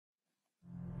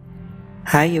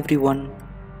Hi everyone,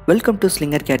 welcome to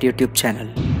SlingerCat YouTube channel.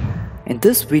 In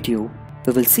this video,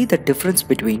 we will see the difference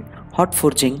between hot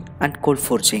forging and cold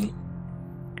forging.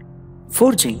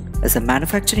 Forging is a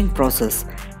manufacturing process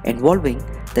involving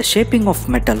the shaping of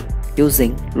metal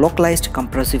using localized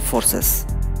compressive forces.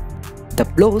 The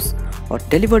blows are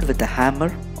delivered with a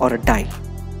hammer or a die.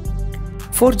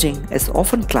 Forging is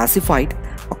often classified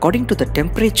according to the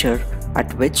temperature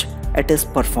at which it is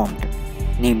performed,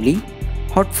 namely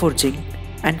hot forging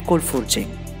and cold forging.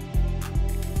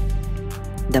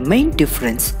 The main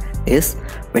difference is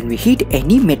when we heat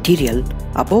any material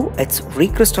above its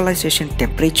recrystallization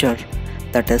temperature,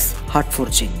 that is hot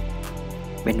forging.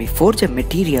 When we forge a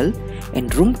material in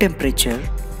room temperature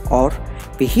or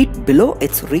we heat below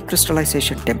its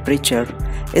recrystallization temperature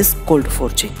is cold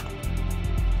forging.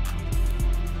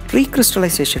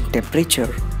 Recrystallization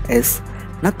temperature is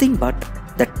nothing but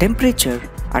the temperature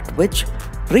at which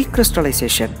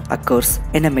recrystallization occurs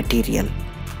in a material.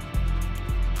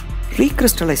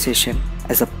 Recrystallization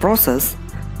is a process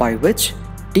by which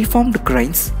deformed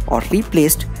grains are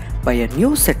replaced by a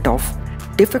new set of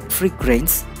defect-free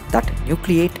grains that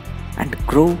nucleate and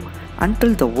grow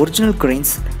until the original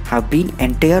grains have been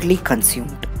entirely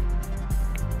consumed.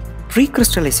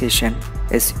 Recrystallization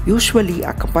is usually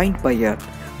accompanied by a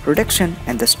reduction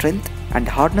in the strength and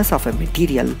hardness of a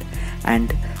material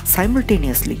and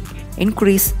simultaneously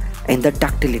increase in the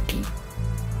ductility.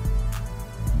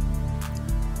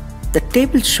 The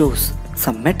table shows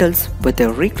some metals with their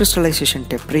recrystallization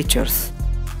temperatures.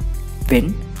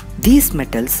 When these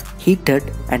metals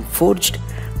heated and forged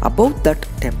above that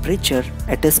temperature,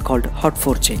 it is called hot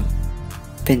forging.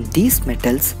 When these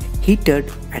metals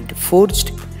heated and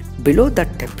forged below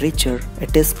that temperature,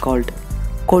 it is called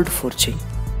cold forging.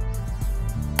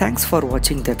 Thanks for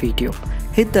watching the video.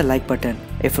 Hit the like button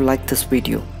if you like this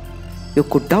video. You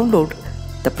could download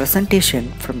the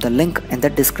presentation from the link in the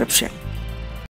description.